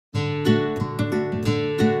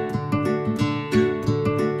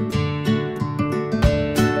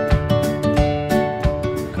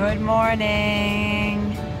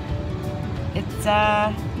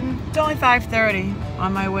5:30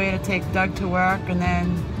 on my way to take Doug to work and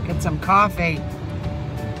then get some coffee.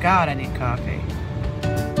 God, I need coffee.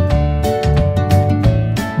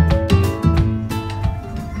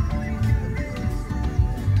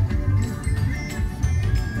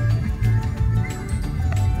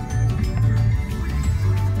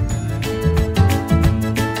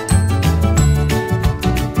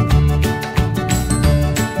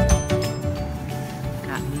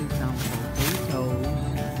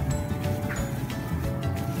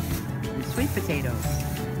 Sweet potatoes.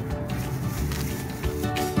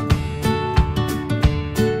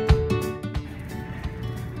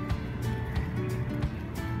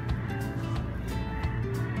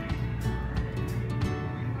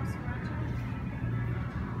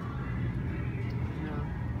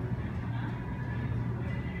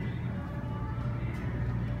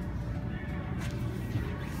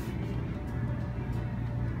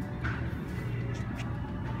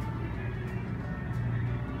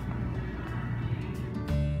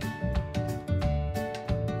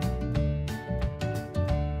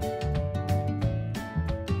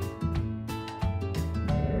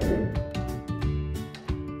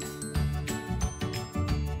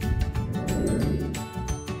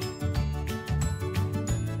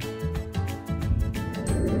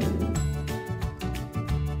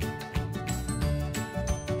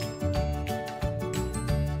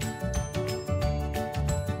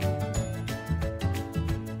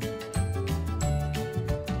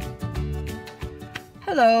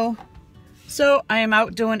 Hello. So I am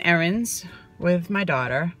out doing errands with my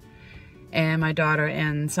daughter. And my daughter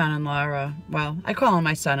and son-in-law are, well, I call him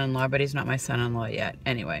my son-in-law, but he's not my son-in-law yet.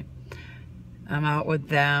 Anyway, I'm out with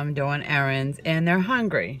them doing errands and they're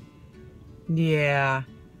hungry. Yeah.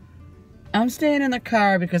 I'm staying in the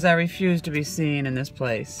car because I refuse to be seen in this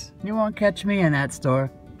place. You won't catch me in that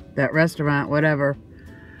store, that restaurant, whatever.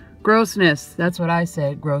 Grossness. That's what I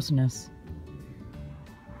said, grossness.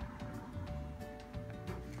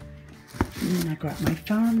 And I got my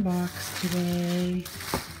farm box today.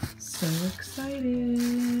 So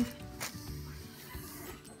excited.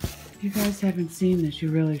 If you guys haven't seen this, you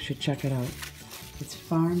really should check it out. It's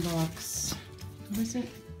Farm Box, what is it?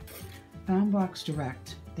 Farm Box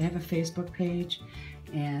Direct. They have a Facebook page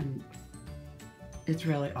and it's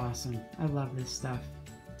really awesome. I love this stuff.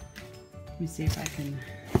 Let me see if I can,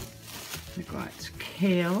 I got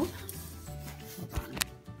kale. Hold on.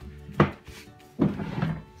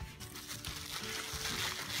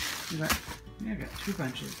 I got two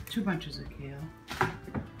bunches of kale.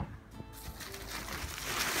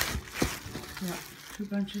 Yeah, 2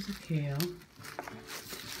 bunches of kale.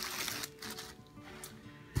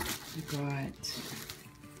 I got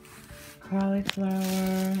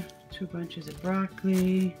cauliflower, 2 bunches of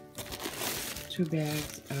broccoli, 2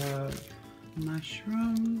 bags of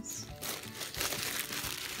mushrooms,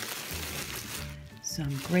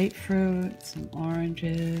 some grapefruit, some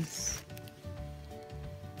oranges.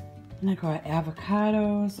 And I got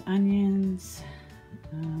avocados, onions,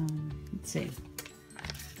 let's see,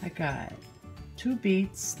 I got 2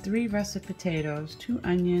 beets, 3 russet potatoes, 2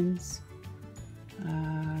 onions,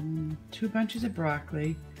 2 bunches of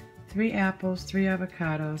broccoli, 3 apples, 3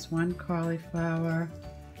 avocados, 1 cauliflower,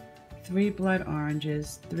 3 blood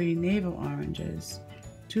oranges, 3 navel oranges,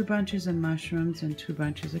 2 bunches of mushrooms, and 2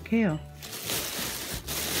 bunches of kale.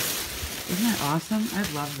 Isn't that awesome? I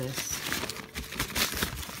love this.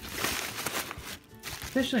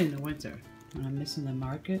 Especially in the winter when I'm missing the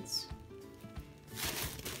markets.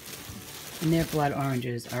 And their blood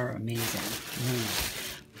oranges are amazing.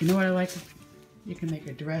 You know what I like? You can make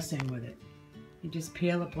a dressing with it. You just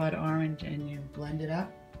peel a blood orange and you blend it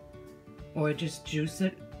up. Or just juice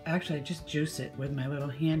it. Actually, I just juice it with my little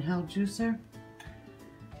handheld juicer.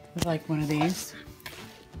 With like one of these.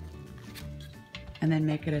 And then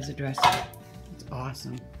make it as a dressing. It's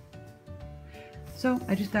awesome. So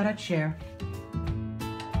I just thought I'd share.